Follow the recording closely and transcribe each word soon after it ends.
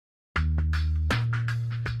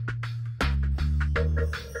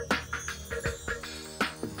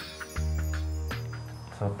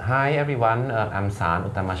So, hi everyone, I'm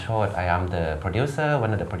Sarnt Utamachote. I am the producer,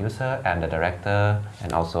 one of the producer and the director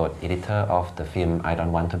and also editor of the film I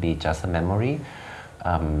Don't Want to Be Just a Memory.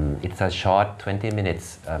 It's a short 20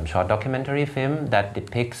 minutes short documentary film that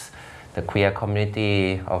depicts the queer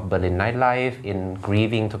community of Berlin nightlife in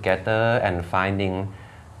grieving together and finding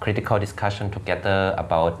critical discussion together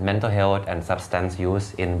about mental health and substance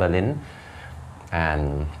use in Berlin.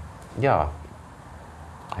 And yeah,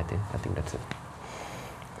 I think that's it.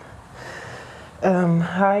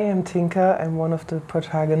 Hi, I'm Tinka. I'm one of the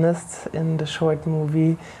protagonists in the short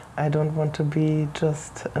movie I Don't Want to Be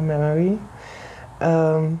Just a Memory.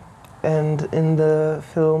 And in the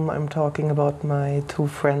film I'm talking about my two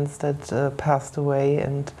friends that passed away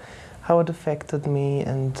and how it affected me,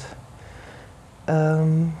 and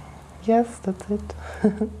yes, that's it.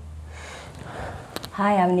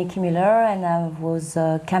 Hi, I'm Nicky Miller and I was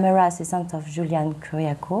a camera assistant of Julian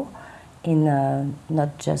Kuriako in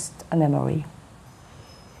Not Just a Memory.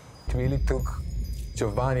 It really took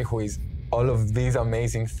Giovanni, who is all of these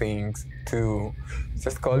amazing things, to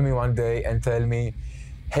just call me one day and tell me,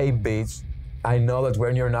 hey bitch, I know that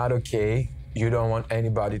when you're not okay, you don't want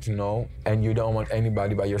anybody to know and you don't want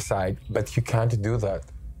anybody by your side, but you can't do that.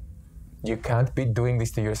 You can't be doing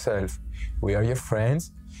this to yourself. We are your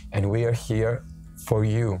friends and we are here for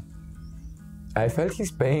you. I felt his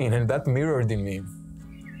pain and that mirrored in me.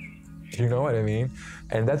 You know what I mean?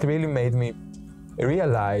 And that really made me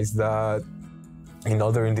realize that in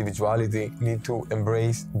other individuality need to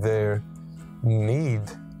embrace their need,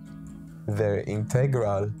 their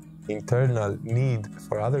internal need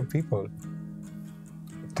for other people.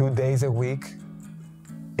 2 days a week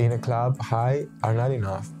in a club high are not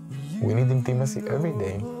enough. We need intimacy every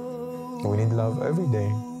day. We need love every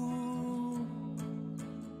day.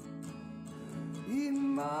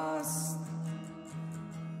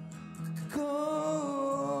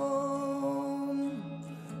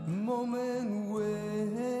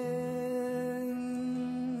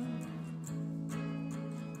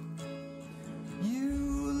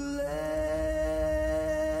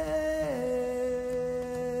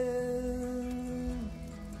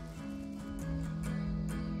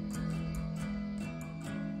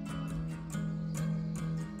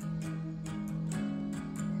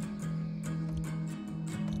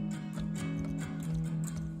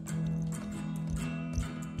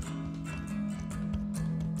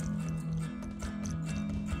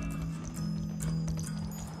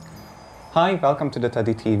 Hi, welcome to the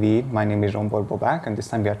Teddy TV. My name is Zsombor Bobák and this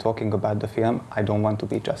time we are talking about the film I Don't Want to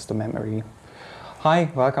Be Just a Memory. Hi,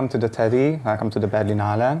 welcome to the Teddy, welcome to the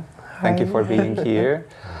Berlinale. Thank you for being here.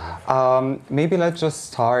 Maybe let's just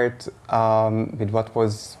start with what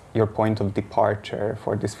was your point of departure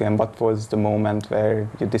for this film. What was the moment where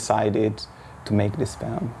you decided to make this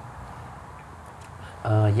film?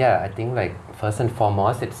 Yeah, I think like first and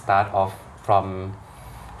foremost it starts off from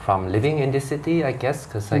living in this city, I guess,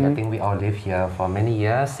 because like, I think we all live here for many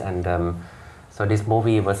years, and so this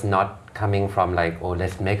movie was not coming from like, oh,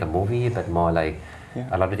 let's make a movie, but more like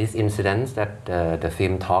a lot of these incidents that the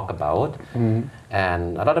film talk about,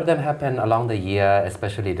 and a lot of them happen along the year,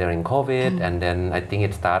 especially during COVID, and then I think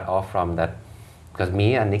it started off from that, because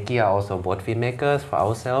me and Nicky are also both filmmakers for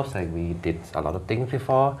ourselves, like we did a lot of things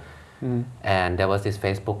before, and there was this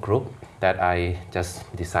Facebook group that I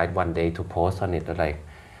just decided one day to post on it, like,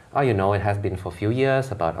 oh, you know, it has been for a few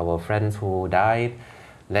years about our friends who died.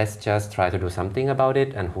 Let's just try to do something about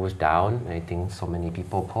it, and who's down. I think so many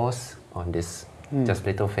people post on this just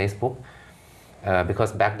little Facebook.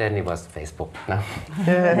 Because back then it was Facebook. No?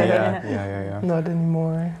 Yeah. Not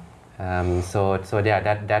anymore. So yeah,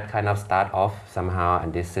 that kind of start off somehow,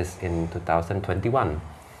 and this is in 2021.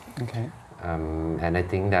 Okay. And I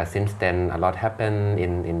think that since then a lot happened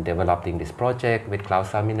in developing this project with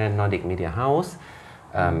Klaus Salminen, Nordic Media House.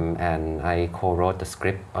 And I co-wrote the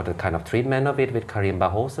script or the kind of treatment of it with Karim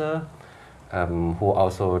Bahose, who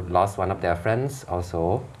also lost one of their friends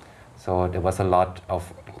also. So there was a lot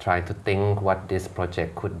of trying to think what this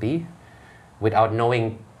project could be without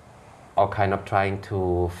knowing or kind of trying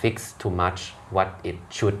to fix too much what it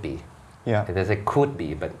should be. Yeah. There's a could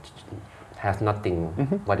be, but has nothing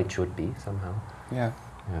what it should be somehow. Yeah.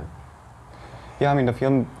 Yeah, I mean, the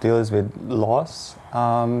film deals with loss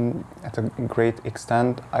at a great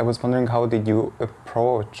extent. I was wondering, how did you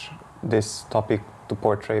approach this topic to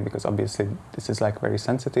portray? Because obviously this is like very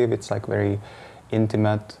sensitive, it's like very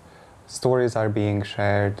intimate. Stories are being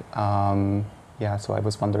shared. Yeah, so I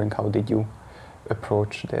was wondering, how did you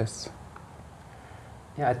approach this?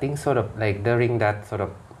 Yeah, I think sort of like during that sort of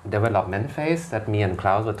development phase that me and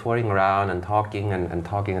Klaus were touring around and talking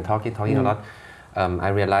a lot, I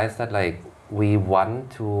realized that like we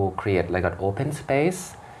want to create like an open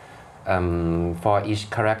space for each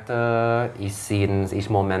character, each scene, each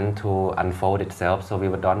moment to unfold itself. So we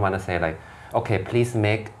don't want to say like, okay, please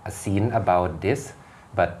make a scene about this,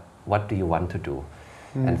 but what do you want to do?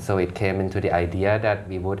 And so it came into the idea that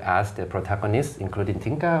we would ask the protagonists, including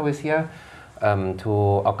Tinka, who is here, to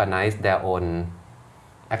organize their own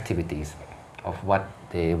activities of what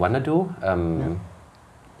they want to do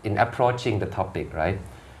in approaching the topic, right?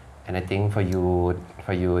 And I think for you,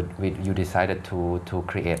 you decided to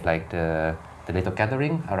create like the little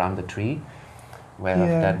gathering around the tree, where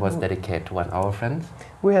that was dedicated to one of our friends.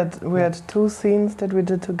 We had two scenes that we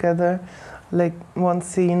did together. Like one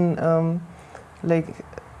scene, like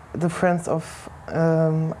the friends of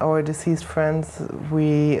our deceased friends,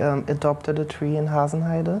 we adopted a tree in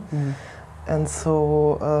Hasenheide. And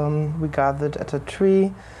so we gathered at a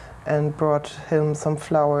tree and brought him some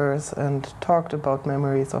flowers and talked about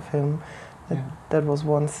memories of him. That was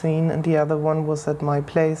one scene, and the other one was at my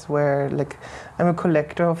place where, like, I'm a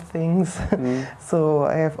collector of things. So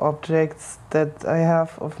I have objects that I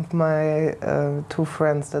have of my two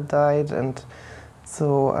friends that died, and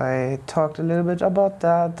so I talked a little bit about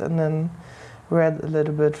that, and then read a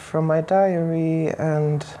little bit from my diary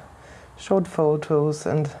and showed photos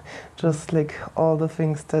and just like all the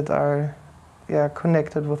things that are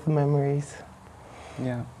connected with the memories.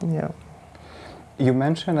 You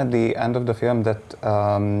mentioned at the end of the film that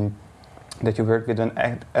that you worked with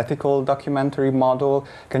an ethical documentary model.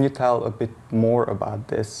 Can you tell a bit more about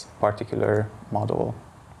this particular model?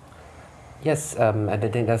 Yes, and I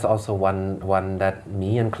think that's also one that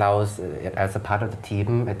me and Klaus, as a part of the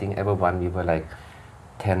team, I think everyone, we were like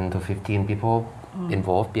 10 to 15 people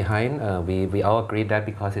involved behind. We all agreed that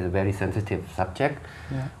because it's a very sensitive subject,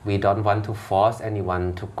 we don't want to force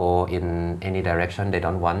anyone to go in any direction they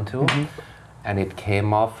don't want to. And it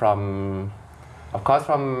came off from, of course,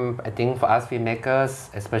 I think for us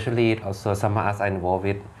filmmakers, especially also some of us are involved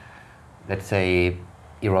with, let's say,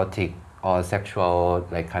 erotic or sexual,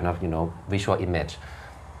 like kind of, visual image,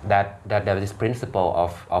 that there is this principle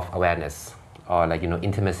of awareness, or like,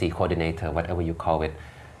 intimacy coordinator, whatever you call it,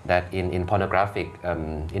 that in pornographic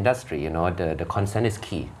industry, the consent is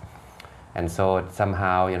key. And so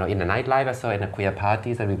somehow, in the nightlife, I saw in the queer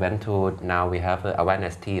parties that we went to, now we have an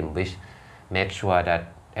awareness team which makes sure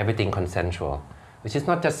that everything consensual, which is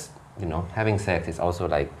not just, having sex, it's also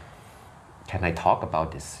like, can I talk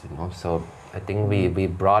about this, So I think we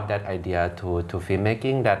brought that idea to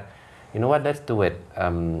filmmaking, that, let's do it.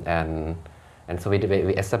 And so we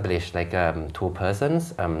established like two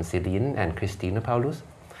persons, Celine and Christine Paulus,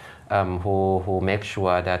 who make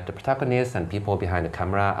sure that the protagonists and people behind the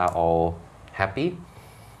camera are all happy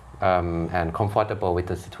and comfortable with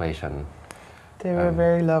the situation. They were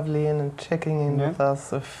very lovely and checking in with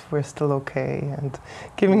us if we're still okay, and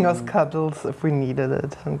giving us cuddles if we needed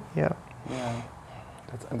it. And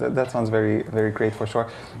that sounds very, very great for sure.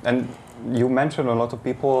 And you mentioned a lot of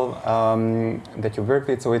people that you work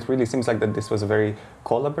with, so it really seems like that this was a very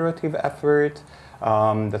collaborative effort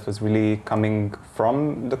that was really coming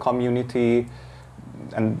from the community.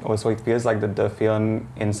 And also it feels like that the film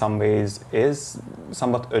in some ways is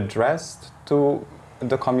somewhat addressed to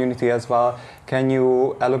the community as well. Can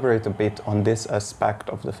you elaborate a bit on this aspect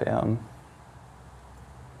of the film?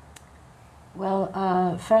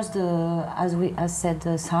 Well, first, as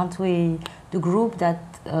said, Sarnt, the group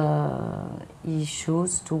that he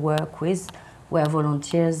chose to work with were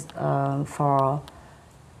volunteers from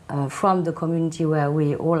the community where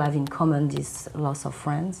we all have in common this loss of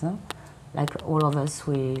friends. Like all of us,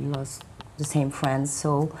 we lost the same friends.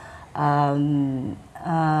 So,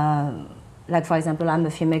 like for example, I'm a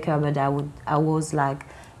filmmaker, but I was like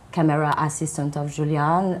camera assistant of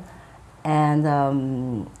Julian, and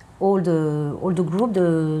all the group,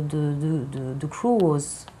 the crew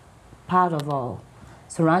was part of our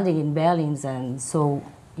surrounding in Berlin, and so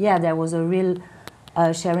there was a real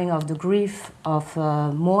sharing of the grief, of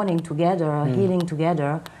mourning together, healing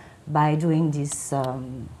together, by doing this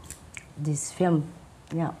this film.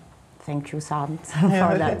 Thank you, Sarnt,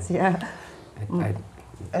 for that.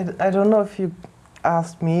 I don't know if you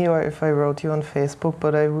asked me or if I wrote you on Facebook,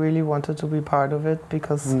 but I really wanted to be part of it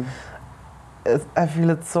because I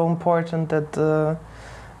feel it's so important that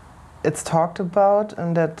it's talked about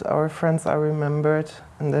and that our friends are remembered,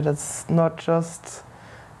 and that it's not just,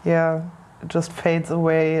 it just fades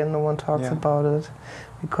away and no one talks about it.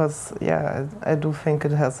 Because, I do think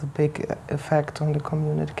it has a big effect on the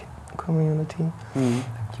community.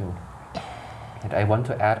 Thank you. And I want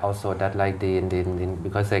to add also that, like,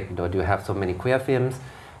 because like, you have so many queer films,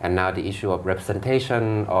 and now the issue of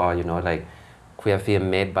representation, or like queer film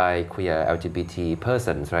made by queer LGBT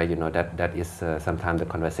persons, right? You know, that is sometimes the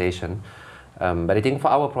conversation. But I think for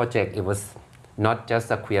our project, it was not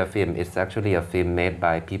just a queer film, it's actually a film made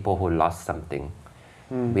by people who lost something.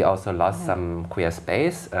 We also lost some queer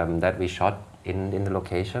space that we shot in the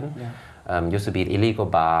location. Used to be illegal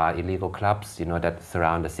bar, illegal clubs, you know, that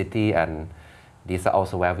surround the city, and these are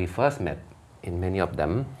also where we first met in many of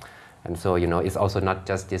them. And so, you know, it's also not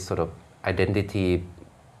just this sort of identity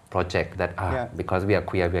project that because we are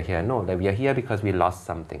queer, we are here. No, that we are here because we lost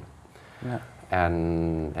something.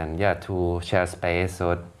 And to share space.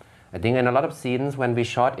 So I think in a lot of scenes when we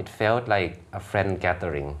shot, it felt like a friend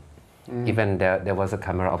gathering. Even there was a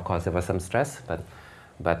camera, of course, there was some stress, but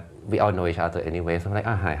we all know each other anyway. So I'm like,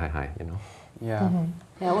 hi, you know.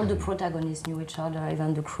 Yeah, all the protagonists knew each other,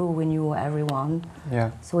 even the crew, we knew everyone.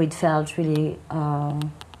 Yeah. So it felt really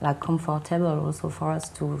like comfortable also for us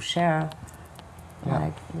to share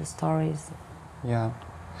like the stories. Yeah.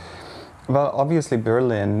 Well, obviously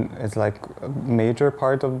Berlin is like a major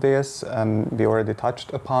part of this. We already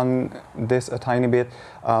touched upon this a tiny bit.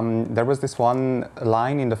 There was this one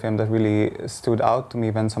line in the film that really stood out to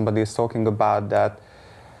me when somebody is talking about that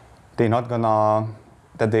they're not gonna,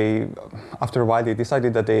 that they, after a while they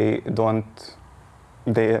decided that they're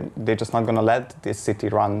just not gonna let this city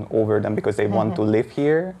run over them because they want to live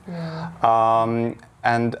here.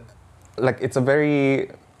 And like it's a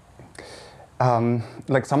very,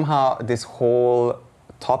 like somehow this whole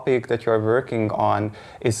topic that you're working on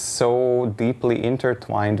is so deeply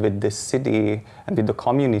intertwined with this city and with the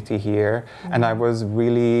community here. And I was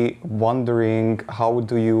really wondering, how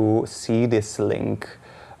do you see this link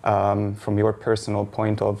from your personal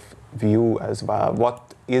point of view as well?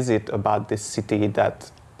 What is it about this city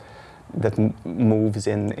that moves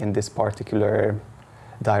in this particular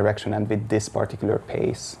direction and with this particular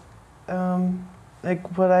pace?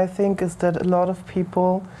 Like what I think is that a lot of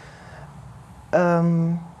people,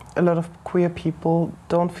 a lot of queer people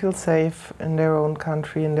don't feel safe in their own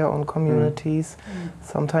country, in their own communities,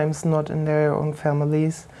 sometimes not in their own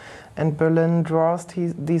families. And Berlin draws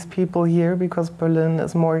these people here because Berlin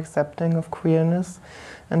is more accepting of queerness,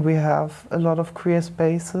 and we have a lot of queer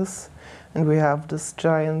spaces, and we have this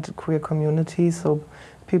giant queer community, so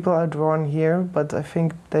people are drawn here, but I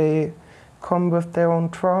think they come with their own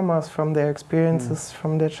traumas from their experiences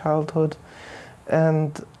from their childhood,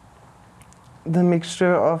 and the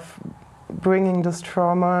mixture of bringing this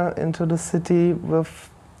trauma into the city with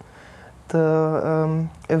the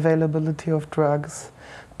availability of drugs,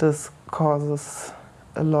 this causes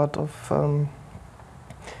a lot of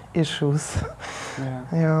issues.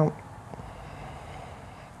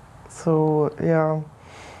 So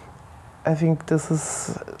I think this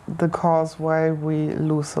is the cause why we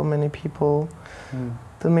lose so many people.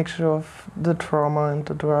 The mixture of the trauma and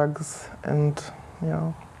the drugs, and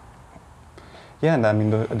and I mean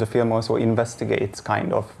the film also investigates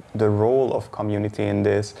kind of the role of community in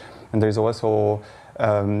this, and there's also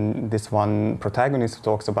this one protagonist who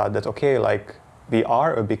talks about that, okay, like we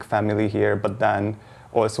are a big family here, but then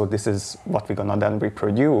also this is what we're gonna then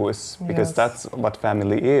reproduce, because that's what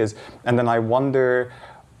family is. And then I wonder,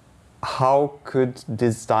 how could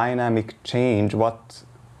this dynamic change? What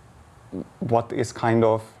is kind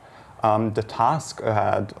of the task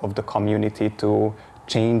ahead of the community to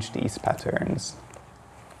change these patterns?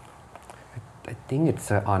 I think it's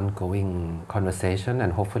an ongoing conversation,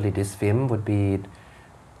 and hopefully this film would be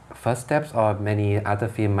first steps, or many other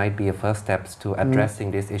films might be first steps to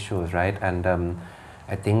addressing these issues, right? And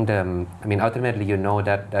I think ultimately, you know,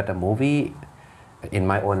 that a movie, in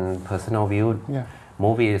my own personal view,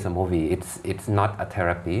 movie is a movie. It's not a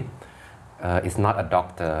therapy. It's not a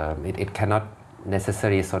doctor. It cannot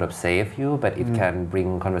necessarily sort of save you, but it can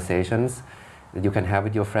bring conversations that you can have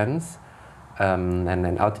with your friends. And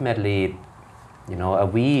then ultimately, you know,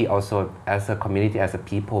 we also, as a community, as a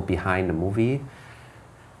people behind the movie,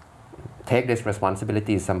 take this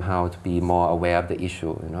responsibility somehow to be more aware of the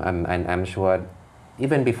issue. You know, I'm sure,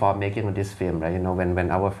 even before making this film, right? You know, when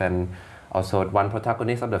our friend, also one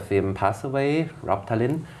protagonist of the film passed away, Rob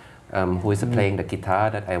Tallinn, who is playing the guitar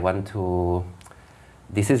that I want to.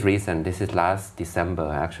 This is recent. This is last December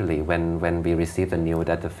actually, when we received the news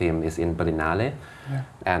that the film is in Berlinale,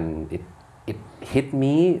 and it hit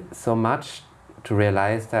me so much to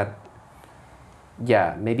realize that,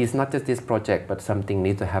 maybe it's not just this project, but something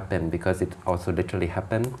needs to happen, because it also literally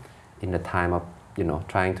happened in the time of, you know,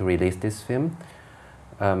 trying to release this film.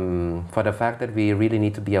 For the fact that we really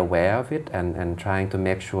need to be aware of it, and trying to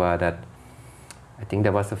make sure that, I think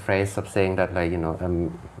there was a phrase of saying that, like, you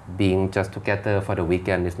know, being just together for the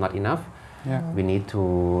weekend is not enough. We need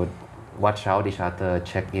to watch out each other,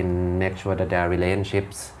 check in, make sure that there are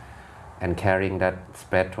relationships, and carrying that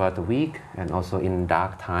spread throughout the week, and also in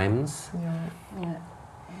dark times.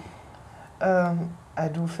 I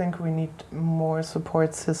do think we need more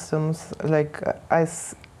support systems. Like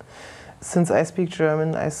since I speak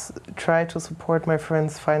German, I try to support my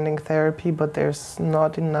friends finding therapy, but there's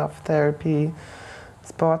not enough therapy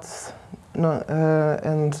spots,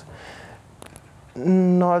 and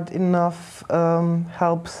not enough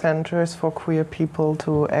help centers for queer people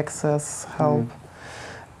to access help.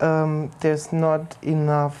 There's not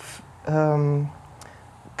enough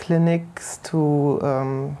clinics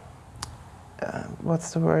to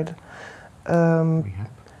what's the word? Rehab.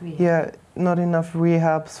 Yeah, not enough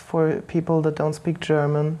rehabs for people that don't speak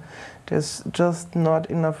German. There's just not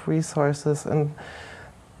enough resources, and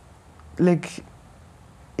like,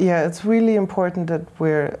 yeah, it's really important that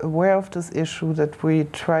we're aware of this issue, that we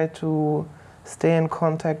try to stay in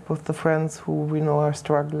contact with the friends who we know are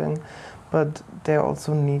struggling, but there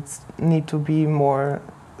also need to be more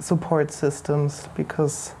support systems,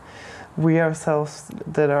 because we ourselves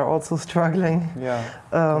that are also struggling,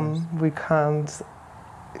 we can't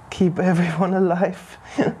keep everyone alive.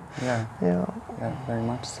 Yeah, very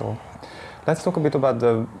much so. Let's talk a bit about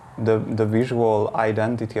the visual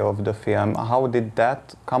identity of the film. How did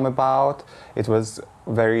that come about? It was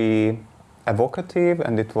very evocative,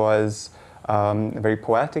 and it was very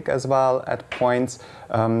poetic as well at points.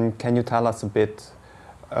 Can you tell us a bit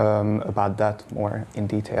about that more in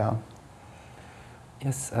detail?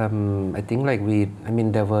 Yes, I think like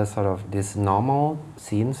there were sort of this normal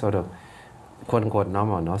scene, sort of quote unquote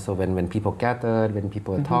normal, no? So when people gathered, when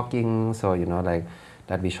people were talking, so like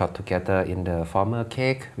that we shot together in the former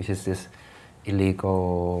cake, which is this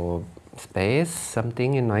illegal space,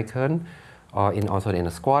 something in Neukölln, or also in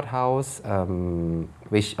a squad house,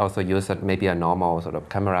 which also used maybe a normal sort of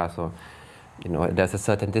camera. So there's a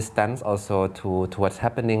certain distance also to what's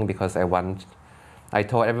happening, because I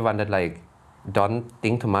told everyone that like, don't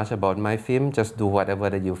think too much about my film, just do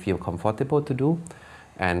whatever that you feel comfortable to do,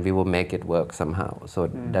 and we will make it work somehow. So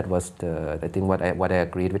that was I think what I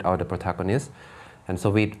agreed with all the protagonists. And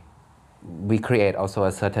so we create also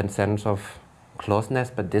a certain sense of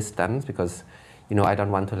closeness but distance, because I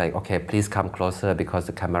don't want to like, okay, please come closer because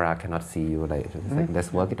the camera cannot see you, like, like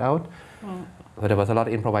let's work it out. So there was a lot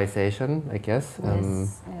of improvisation, I guess.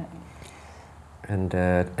 Yes. And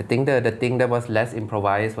I think the thing that was less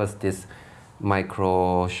improvised was this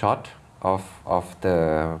micro shot of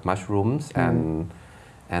the mushrooms and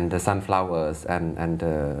the sunflowers and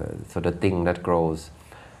so the thing that grows.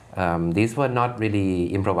 These were not really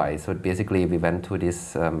improvised. So basically, we went to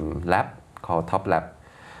this lab called Top Lab,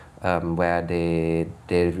 where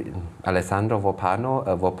Alessandro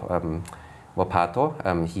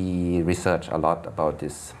Vopato, he researched a lot about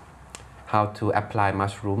this, how to apply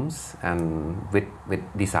mushrooms and with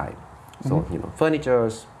design. So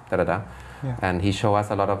furnitures, Yeah. And he showed us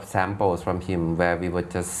a lot of samples from him, where we would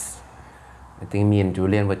just, I think me and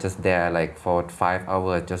Julian were just there like for 5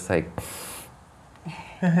 hours, just like,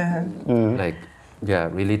 like, yeah,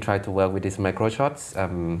 really try to work with these micro shots.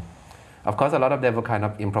 Of course, a lot of them were kind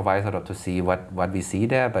of improvised sort of to see what we see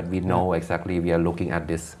there, but we know exactly we are looking at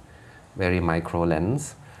this very micro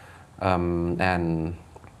lens. And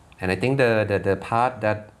I think the part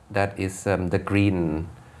that is the green,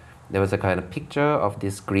 there was a kind of picture of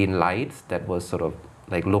this green lights that was sort of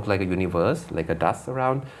like looked like a universe, like a dust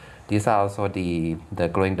around. These are also the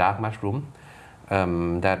glowing dark mushroom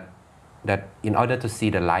that in order to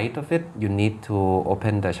see the light of it, you need to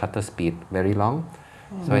open the shutter speed very long.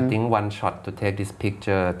 So I think one shot to take this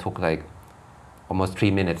picture took like almost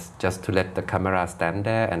 3 minutes just to let the camera stand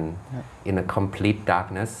there and in a complete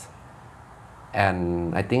darkness.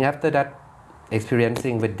 And I think after that,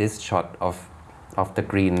 experiencing with this shot of the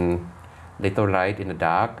green little light in the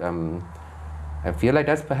dark, I feel like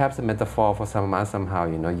that's perhaps a metaphor for some of us somehow.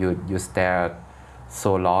 You stare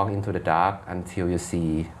so long into the dark until you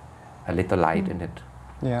see a little light in it.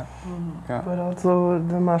 Yeah. But also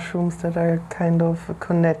the mushrooms that are kind of a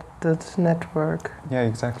connected network. Yeah,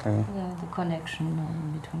 exactly. Yeah, the connection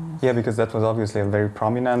between us. Yeah, because that was obviously a very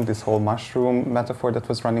prominent, this whole mushroom metaphor that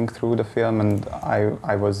was running through the film, and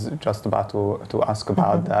I was just about to ask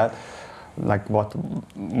about that. Like, what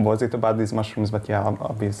was it about these mushrooms? But yeah,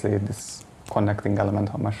 obviously this connecting element,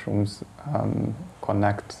 how mushrooms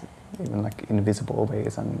connect even like invisible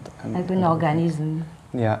ways and like an organism.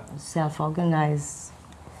 Yeah. Self-organized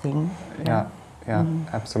thing. Yeah,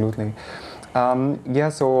 absolutely. Yeah,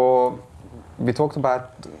 so we talked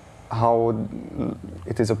about how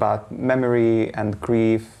it is about memory and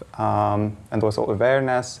grief and also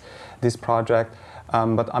awareness, this project.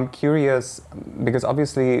 But I'm curious, because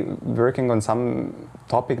obviously working on some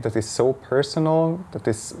topic that is so personal, that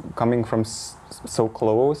is coming from so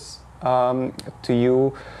close to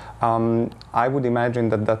you, I would imagine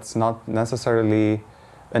that that's not necessarily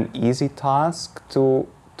an easy task to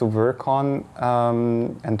work on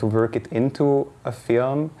and to work it into a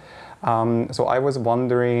film. So I was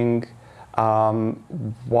wondering,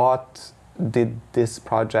 what did this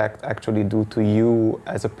project actually do to you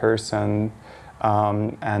as a person,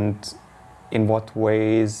 and in what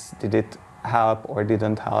ways did it help or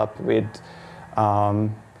didn't help with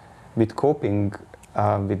coping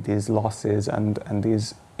with these losses and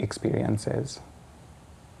these experiences?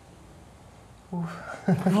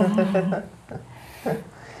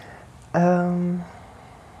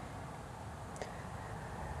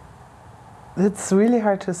 It's really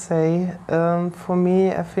hard to say. For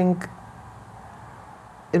me, I think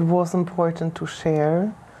it was important to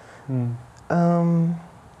share.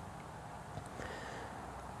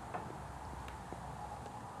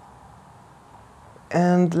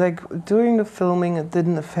 And like during the filming, it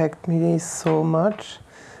didn't affect me so much.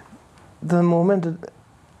 The moment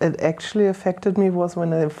it actually affected me was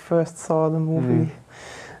when I first saw the movie.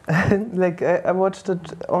 Like I watched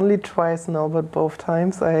it only twice now, but both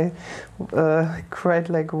times I cried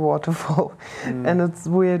like a waterfall. And it's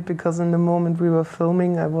weird because in the moment we were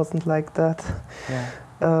filming, I wasn't like that.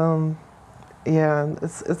 Yeah,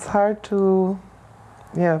 it's hard to.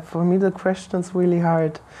 Yeah, for me the question is really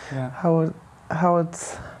hard. How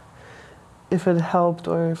it's, if it helped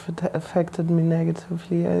or if it affected me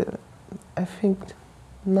negatively. I think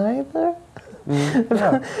neither.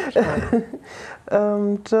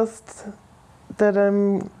 Just that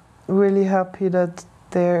I'm really happy that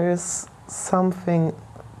there is something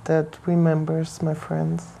that remembers my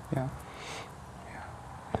friends. Yeah,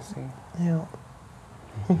 I see.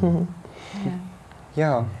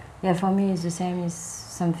 Yeah, for me it's the same. It's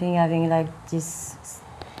something having like this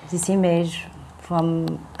image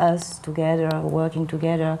from us together, working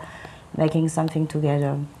together, making something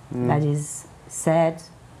together that is sad.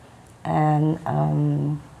 And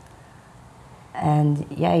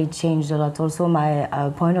yeah, it changed a lot. Also, my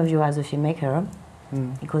point of view as a filmmaker,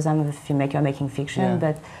 because I'm a filmmaker making fiction,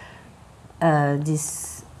 but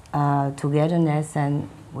this togetherness, and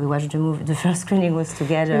we watched the movie. The first screening was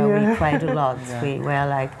together. We cried a lot. We were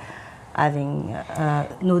like having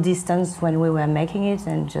no distance when we were making it,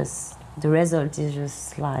 and just the result is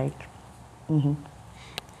just like,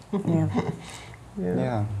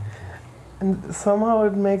 yeah. And somehow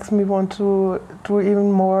it makes me want to do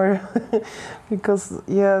even more, because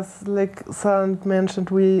yes, like Sarnt mentioned,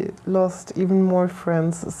 we lost even more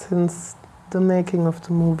friends since the making of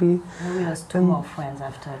the movie. We lost two more friends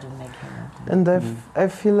after the making of the movie. And I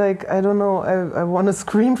feel like, I don't know, I want to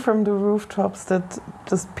scream from the rooftops that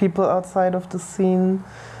just people outside of the scene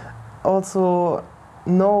also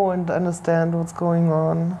know and understand what's going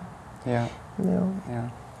on. Yeah.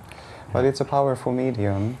 But it's a powerful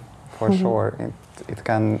medium. For sure, it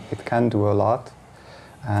can do a lot,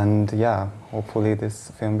 and yeah, hopefully this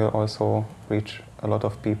film will also reach a lot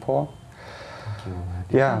of people. Thank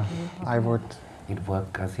you. Yeah, I would. It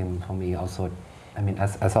worked as in for me also. I mean,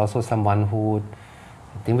 as also someone who,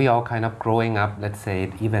 I think we all kind of growing up. Let's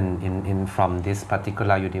say even in from this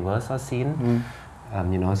particular universe or scene,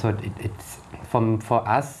 you know. So it's for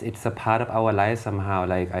us, it's a part of our life somehow.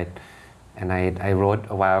 Like I wrote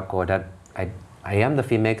a while ago that I am the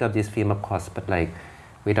filmmaker of this film, of course, but like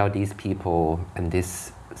without these people and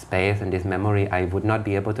this space and this memory, I would not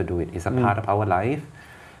be able to do it. It's a part of our life.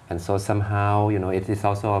 And so somehow, you know, it is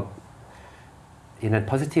also, in a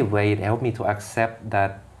positive way, it helped me to accept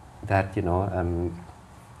that you know,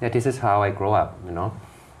 that this is how I grow up, you know.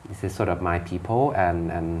 This is sort of my people,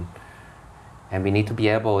 and we need to be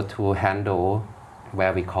able to handle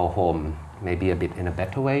where we call home, maybe a bit in a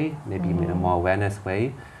better way, maybe in a more awareness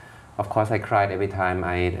way. Of course, I cried every time.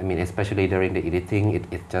 I mean, especially during the editing,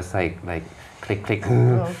 it just like click, click.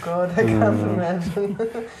 Oh God, I can't imagine.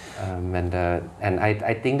 And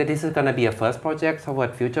I think that this is going to be a first project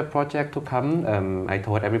toward future project to come. I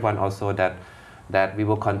told everyone also that we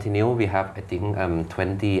will continue. We have, I think,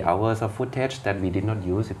 20 hours of footage that we did not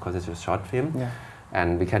use because it's a short film,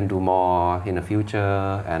 and we can do more in the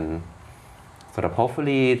future, and sort of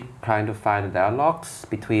hopefully trying to find dialogues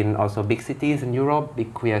between also big cities in Europe,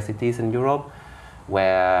 big queer cities in Europe,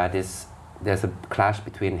 where there's a clash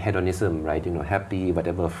between hedonism, right? You know, happy,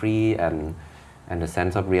 whatever, free, and the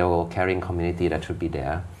sense of real caring community that should be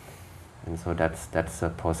there. And so that's a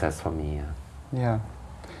process for me. Yeah.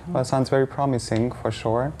 Well, sounds very promising for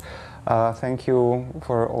sure. Thank you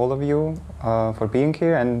for all of you for being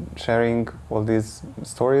here and sharing all these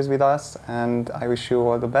stories with us. And I wish you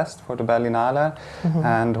all the best for the Berlinale.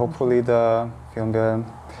 And hopefully the film will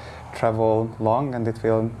travel long and it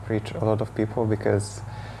will reach a lot of people, because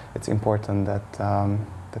it's important that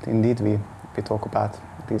that indeed we talk about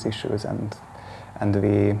these issues and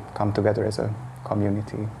we come together as a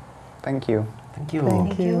community. Thank you. Thank you.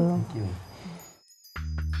 Thank you. Thank you.